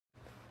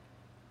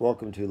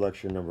Welcome to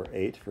lecture number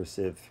 8 for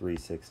CIVE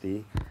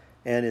 360.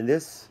 And in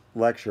this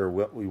lecture,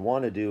 what we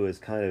want to do is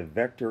kind of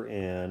vector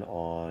in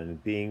on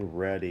being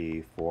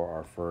ready for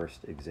our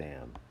first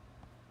exam.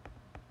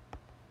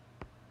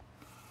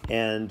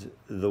 And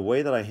the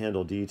way that I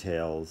handle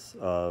details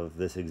of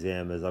this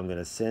exam is I'm going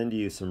to send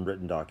you some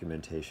written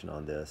documentation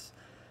on this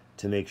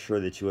to make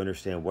sure that you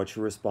understand what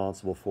you're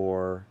responsible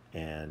for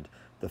and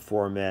the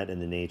format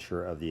and the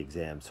nature of the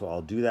exam. So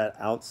I'll do that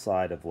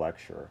outside of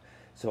lecture.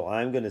 So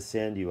I'm going to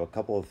send you a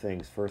couple of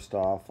things. First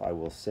off, I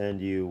will send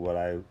you what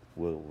I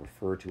will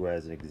refer to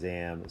as an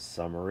exam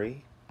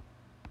summary.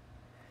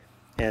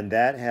 And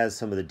that has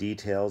some of the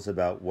details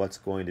about what's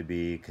going to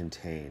be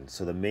contained.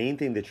 So the main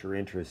thing that you're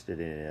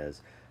interested in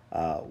is,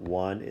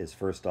 one is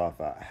first off,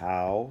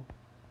 how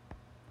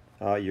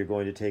you're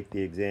going to take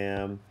the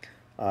exam.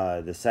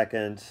 The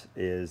second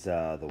is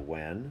the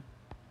when.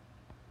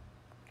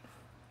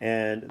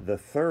 And the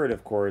third,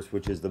 of course,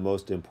 which is the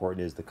most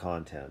important, is the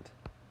content.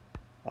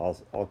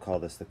 I'll call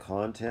this the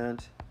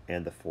content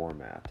and the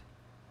format.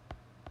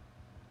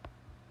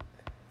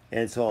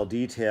 And so I'll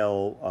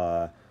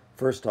detail,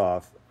 first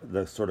off,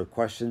 the sort of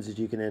questions that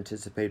you can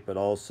anticipate, but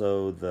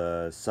also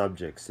the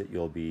subjects that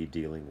you'll be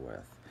dealing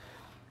with.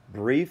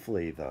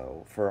 Briefly,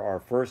 though, for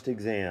our first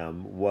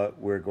exam, what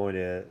we're going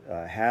to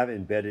have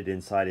embedded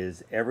inside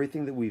is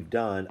everything that we've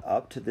done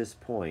up to this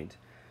point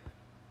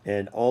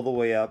and all the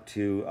way up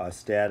to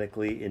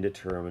statically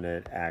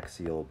indeterminate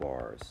axial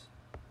bars.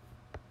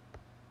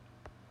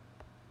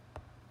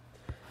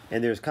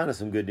 And there's kind of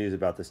some good news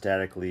about the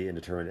statically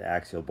indeterminate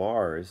axial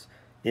bars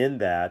in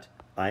that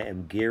I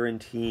am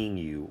guaranteeing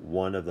you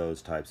one of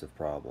those types of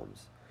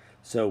problems.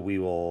 So we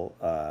will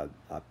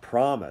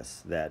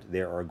promise that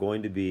there are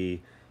going to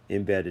be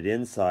embedded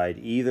inside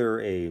either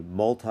a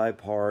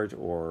multi-part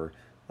or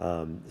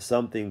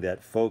something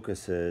that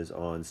focuses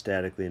on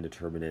statically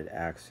indeterminate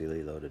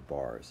axially loaded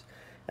bars.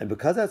 And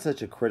because that's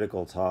such a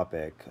critical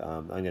topic,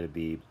 I'm going to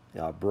be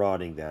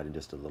broadening that in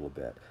just a little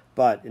bit.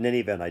 But in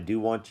any event, I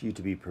do want you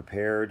to be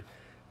prepared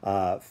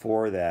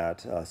for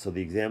that. So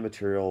the exam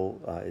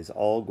material is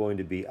all going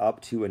to be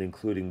up to and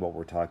including what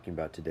we're talking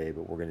about today,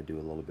 but we're going to do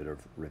a little bit of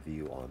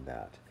review on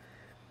that.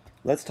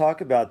 Let's talk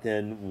about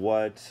then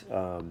what,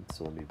 so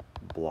let me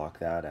block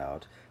that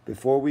out.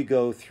 Before we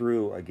go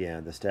through,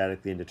 again, the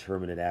statically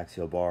indeterminate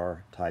axial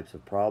bar types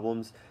of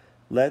problems,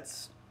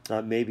 let's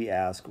maybe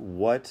ask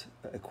what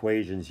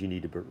equations you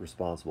need to be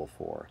responsible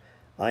for.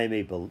 I am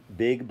a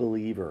big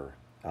believer,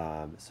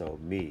 I'm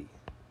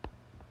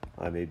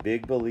a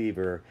big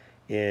believer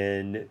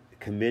in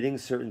committing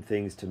certain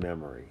things to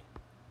memory.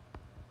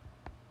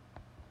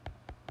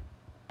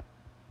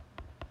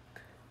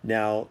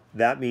 Now,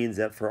 that means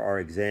that for our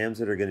exams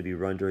that are going to be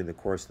run during the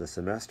course of the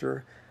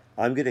semester,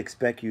 I'm going to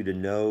expect you to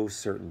know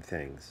certain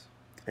things.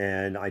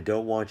 And I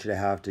don't want you to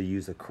have to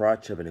use a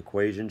crutch of an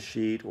equation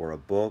sheet or a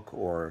book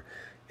or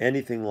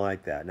anything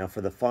like that. Now,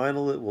 for the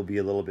final, it will be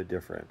a little bit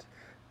different.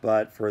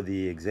 But for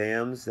the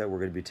exams that we're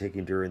going to be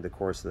taking during the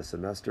course of the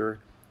semester,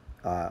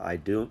 I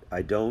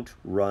don't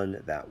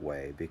run that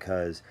way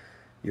because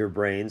your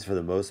brains, for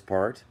the most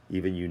part,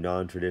 even you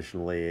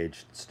non-traditionally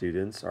aged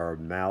students, are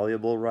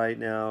malleable right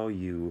now.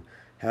 You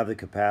have the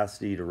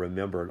capacity to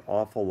remember an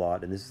awful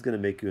lot, and this is going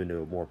to make you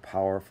into a more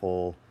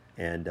powerful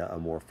and a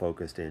more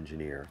focused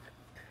engineer.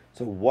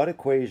 So what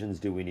equations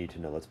do we need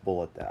to know? Let's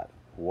bullet that.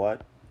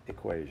 What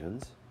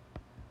equations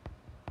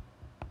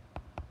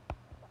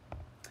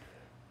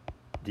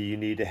do you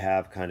need to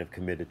have kind of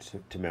committed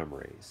to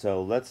memory?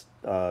 So let's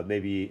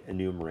maybe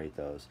enumerate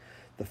those.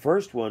 The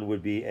first one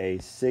would be a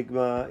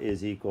sigma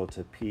is equal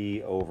to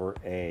P over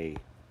A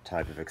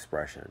type of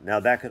expression. Now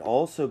that could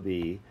also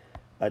be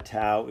a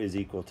tau is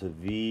equal to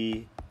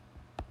V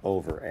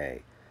over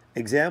A.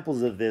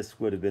 Examples of this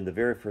would have been the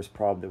very first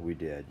problem that we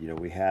did. You know,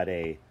 we had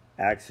a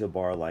axial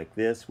bar like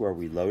this where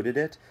we loaded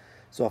it.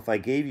 So if I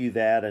gave you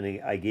that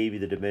and I gave you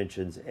the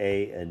dimensions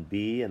A and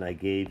B and I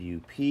gave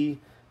you P,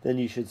 then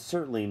you should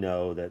certainly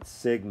know that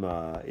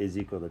sigma is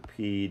equal to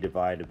P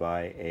divided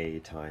by A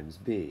times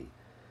B.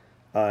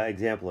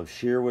 Example of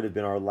shear would have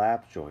been our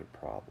lap joint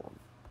problem.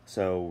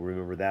 So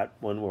remember that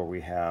one where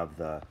we have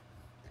the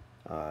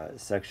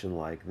section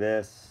like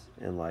this,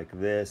 and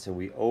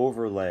we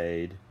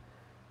overlaid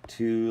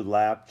two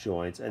lap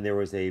joints, and there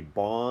was a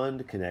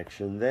bond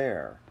connection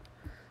there.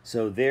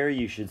 So there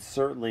you should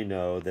certainly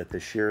know that the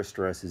shear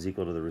stress is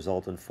equal to the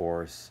resultant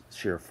force,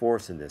 shear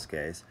force in this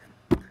case,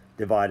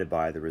 divided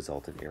by the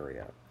resultant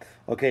area.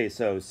 Okay,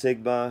 so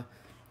sigma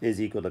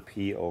is equal to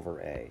P over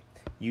A.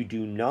 You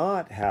do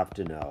not have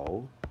to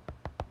know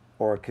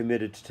or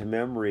committed to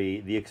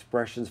memory the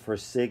expressions for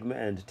sigma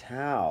and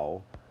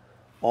tau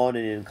on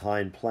an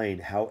inclined plane.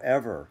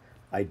 However,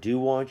 I do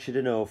want you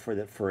to know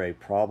that for a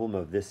problem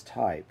of this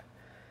type,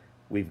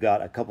 we've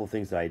got a couple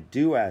things that I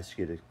do ask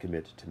you to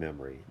commit to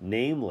memory,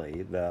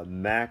 namely the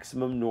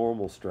maximum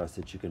normal stress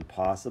that you can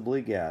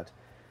possibly get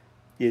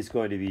is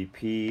going to be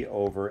P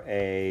over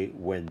A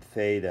when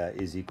theta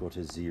is equal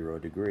to 0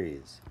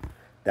 degrees.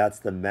 That's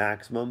the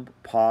maximum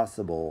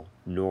possible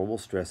normal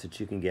stress that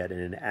you can get in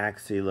an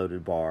axially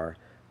loaded bar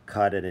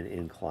cut at an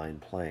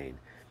inclined plane.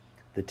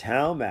 The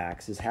tau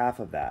max is half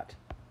of that.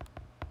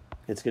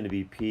 It's going to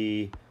be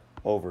P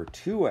over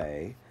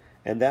 2a,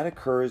 and that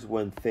occurs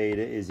when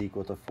theta is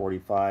equal to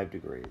 45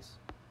 degrees.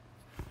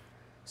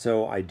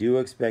 So I do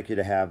expect you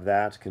to have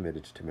that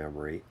committed to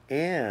memory.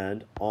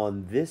 And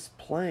on this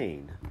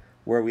plane,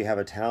 where we have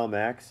a tau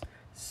max,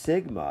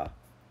 sigma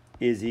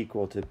is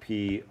equal to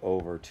P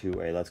over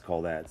 2a. Let's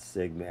call that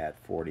sigma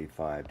at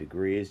 45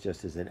 degrees,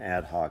 just as an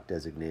ad hoc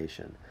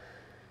designation.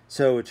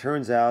 So it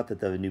turns out that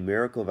the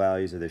numerical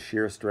values of the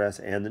shear stress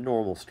and the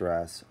normal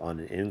stress on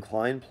an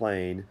inclined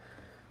plane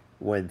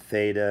when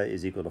theta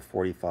is equal to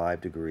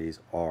 45 degrees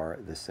are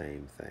the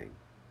same thing.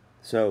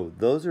 So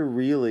those are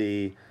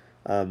really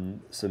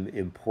some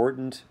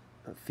important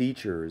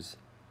features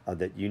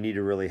that you need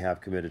to really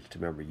have committed to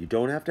memory. You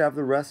don't have to have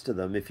the rest of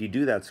them. If you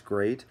do, that's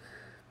great.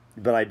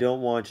 But I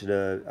don't want you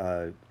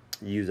to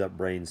use up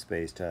brain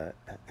space to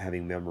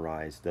having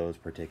memorized those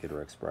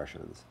particular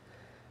expressions.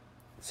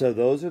 So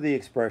those are the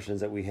expressions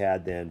that we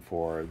had then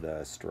for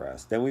the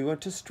stress. Then we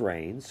went to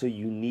strain. So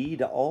you need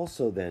to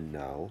also then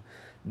know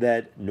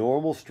that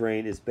normal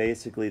strain is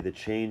basically the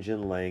change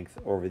in length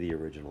over the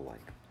original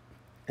length.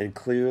 And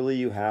clearly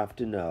you have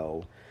to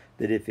know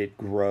that if it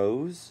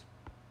grows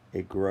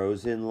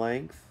in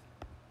length,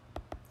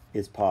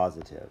 it's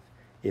positive.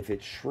 If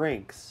it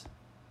shrinks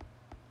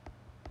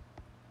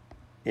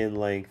in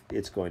length,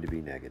 it's going to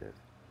be negative.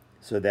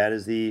 So that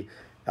is the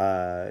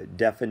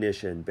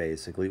definition,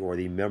 basically, or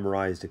the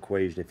memorized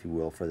equation, if you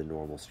will, for the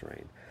normal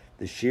strain.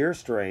 The shear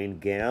strain,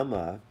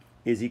 gamma,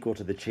 is equal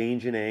to the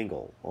change in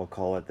angle. I'll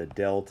call it the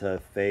delta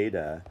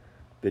theta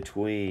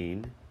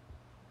between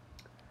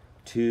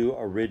two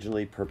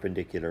originally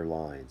perpendicular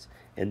lines.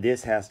 And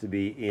this has to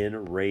be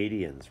in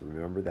radians,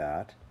 remember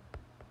that.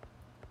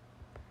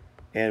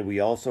 And we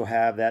also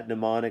have that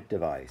mnemonic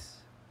device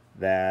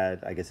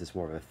that I guess is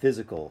more of a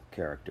physical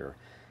character.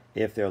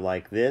 If they're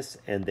like this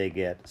and they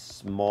get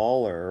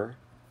smaller,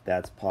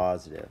 that's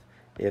positive.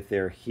 If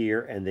they're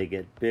here and they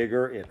get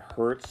bigger, it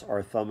hurts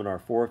our thumb and our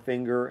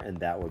forefinger, and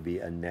that would be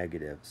a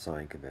negative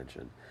sign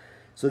convention.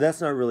 So that's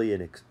not really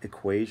an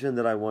equation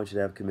that I want you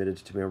to have committed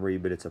to memory,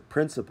 but it's a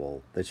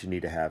principle that you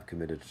need to have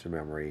committed to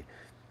memory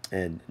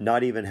and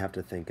not even have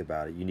to think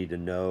about it. You need to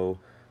know,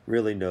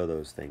 really know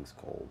those things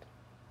cold.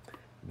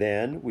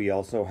 Then we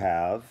also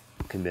have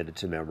committed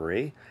to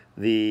memory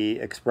the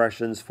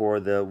expressions for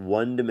the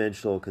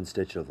one-dimensional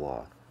constitutive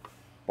law.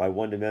 By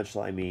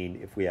one-dimensional, I mean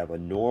if we have a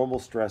normal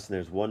stress and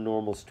there's one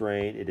normal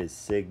strain, it is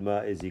sigma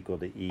is equal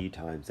to E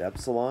times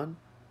epsilon.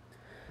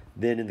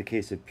 Then in the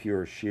case of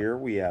pure shear,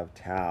 we have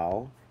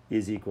tau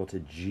is equal to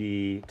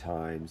G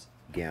times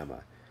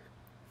gamma.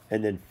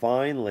 And then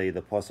finally,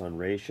 the Poisson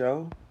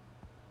ratio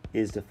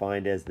is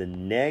defined as the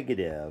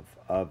negative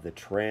of the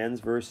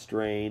transverse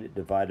strain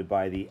divided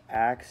by the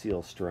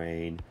axial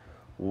strain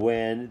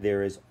when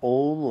there is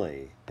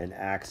only an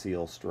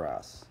axial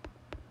stress.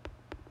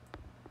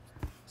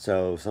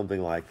 So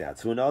something like that.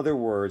 So in other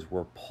words,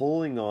 we're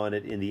pulling on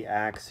it in the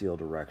axial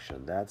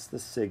direction. That's the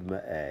sigma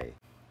A.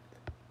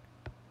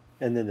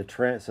 And then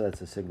so that's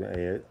the sigma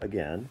A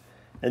again.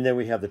 And then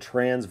we have the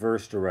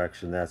transverse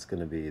direction. That's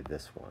going to be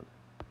this one.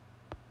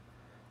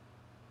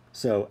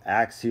 So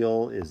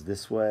axial is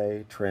this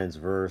way,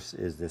 transverse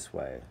is this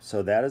way.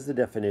 So that is the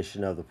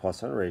definition of the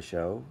Poisson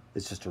ratio.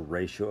 It's just a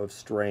ratio of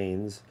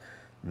strains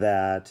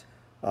that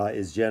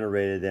is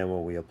generated then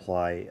when we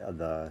apply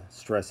the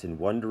stress in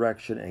one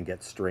direction and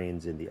get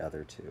strains in the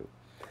other two.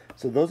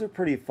 So those are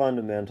pretty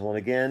fundamental. And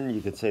again, you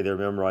could say they're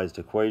memorized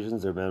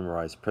equations, they're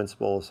memorized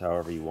principles,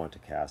 however you want to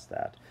cast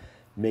that.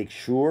 Make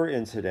sure,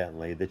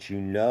 incidentally, that you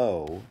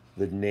know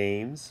the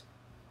names,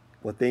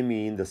 what they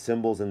mean, the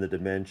symbols and the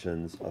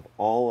dimensions of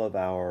all of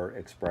our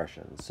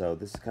expressions. So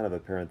this is kind of a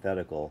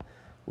parenthetical.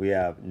 We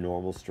have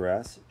normal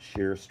stress,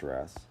 shear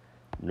stress,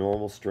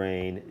 normal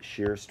strain,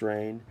 shear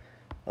strain,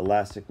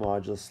 elastic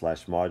modulus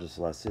 / modulus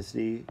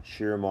elasticity,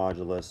 shear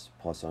modulus,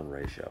 Poisson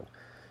ratio.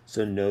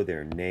 So know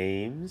their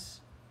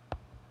names,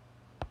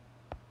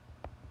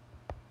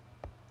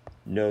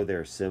 know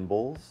their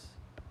symbols,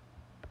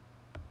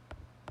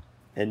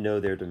 and know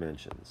their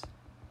dimensions.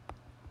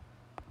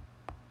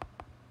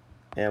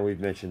 And we've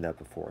mentioned that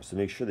before, so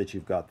make sure that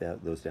you've got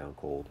those down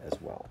cold as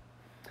well.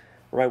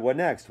 All right, what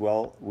next?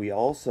 Well, we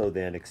also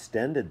then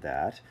extended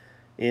that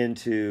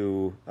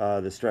into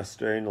the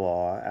stress-strain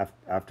law.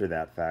 After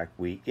that fact,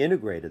 we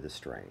integrated the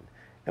strain.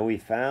 And we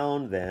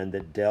found then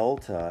that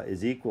delta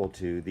is equal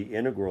to the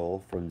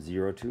integral from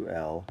 0 to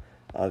L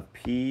of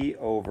P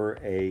over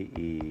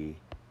AE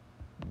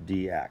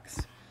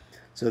dx.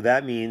 So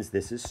that means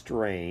this is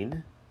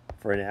strain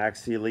for an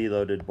axially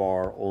loaded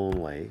bar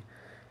only.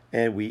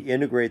 And we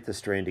integrate the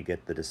strain to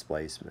get the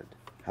displacement.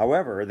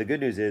 However, the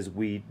good news is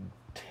we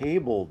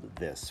tabled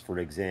this for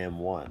exam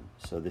 1.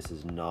 So this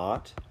is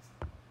not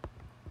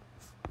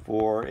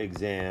for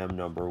exam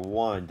number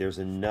 1. There's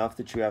enough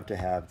that you have to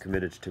have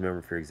committed to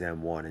memory for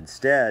exam 1.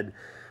 Instead,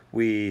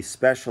 we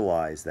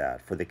specialize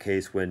that for the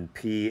case when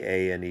P,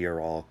 A, and E are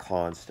all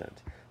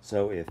constant.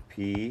 So if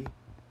P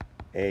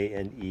A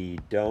and E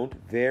don't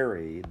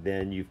vary,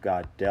 then you've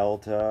got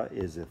delta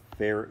is a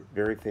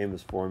very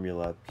famous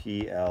formula,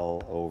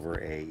 PL over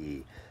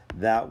AE.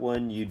 That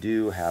one you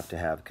do have to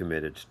have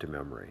committed to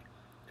memory.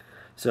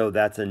 So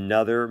that's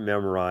another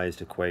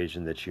memorized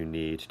equation that you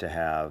need to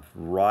have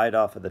right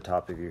off of the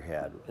top of your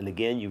head. And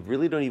again, you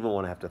really don't even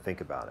want to have to think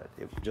about it.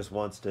 It just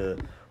wants to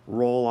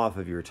roll off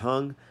of your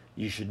tongue.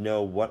 You should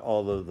know what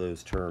all of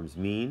those terms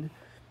mean.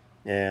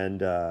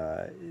 And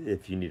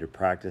if you need to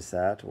practice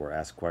that or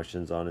ask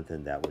questions on it,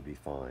 then that would be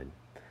fine.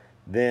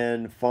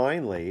 Then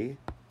finally,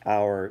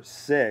 our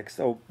sixth,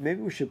 oh,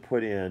 maybe we should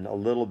put in a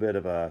little bit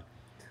of a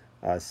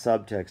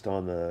subtext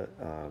on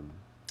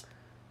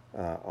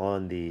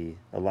the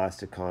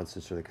elastic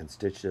constants or the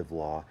constitutive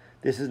law.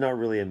 This is not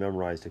really a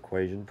memorized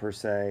equation per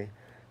se,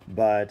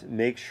 but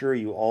make sure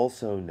you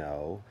also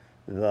know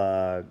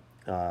the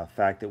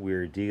fact that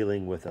we're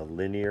dealing with a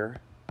linear,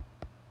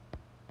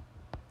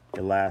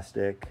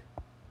 elastic,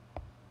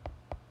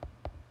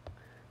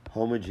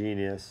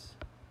 homogeneous,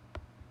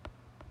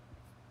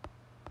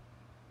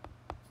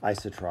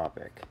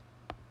 isotropic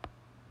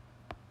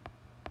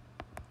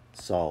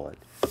solid.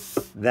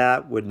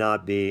 That would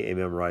not be a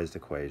memorized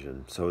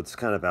equation. So it's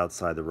kind of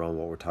outside the realm of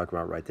what we're talking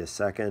about right this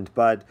second.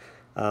 But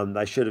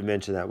I should have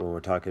mentioned that when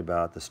we're talking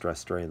about the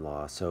stress-strain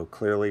law. So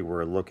clearly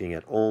we're looking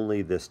at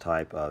only this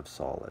type of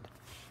solid.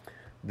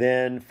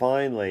 Then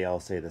finally, I'll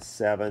say the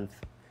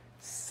seventh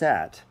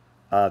set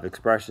of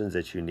expressions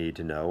that you need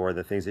to know, or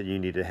the things that you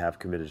need to have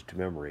committed to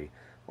memory,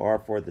 are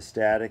for the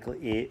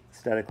statically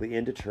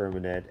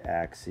indeterminate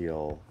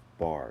axial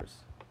bars.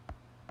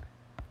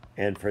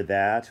 And for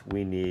that,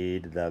 we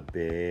need the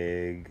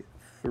big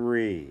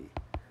three,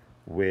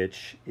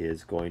 which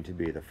is going to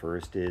be, the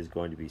first is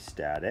going to be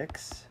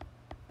statics.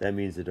 That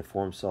means the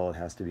deformed solid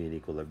has to be in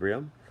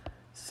equilibrium.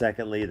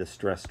 Secondly, the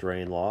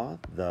stress-strain law.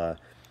 The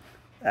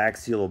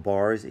axial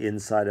bars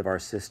inside of our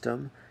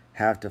system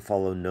have to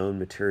follow known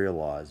material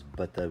laws,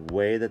 but the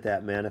way that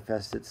that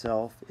manifests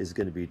itself is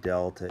going to be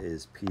delta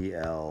is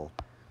PL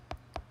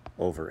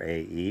over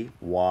AE.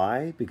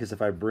 Why? Because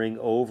if I bring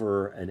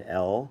over an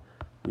L,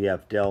 we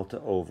have delta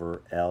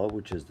over L,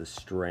 which is the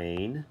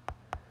strain,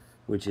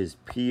 which is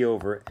P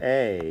over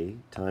A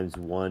times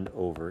 1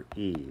 over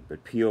E.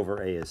 But P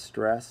over A is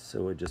stress, so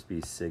it would just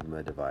be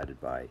sigma divided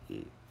by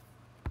E.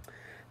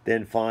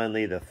 Then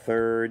finally, the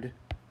third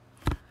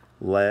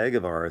leg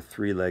of our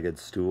three-legged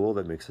stool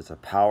that makes us a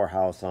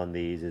powerhouse on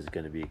these is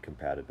going to be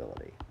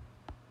compatibility.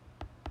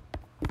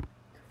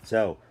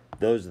 So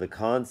those are the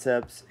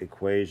concepts,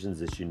 equations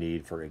that you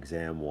need for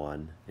exam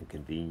 1, and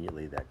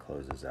conveniently that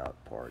closes out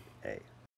part A.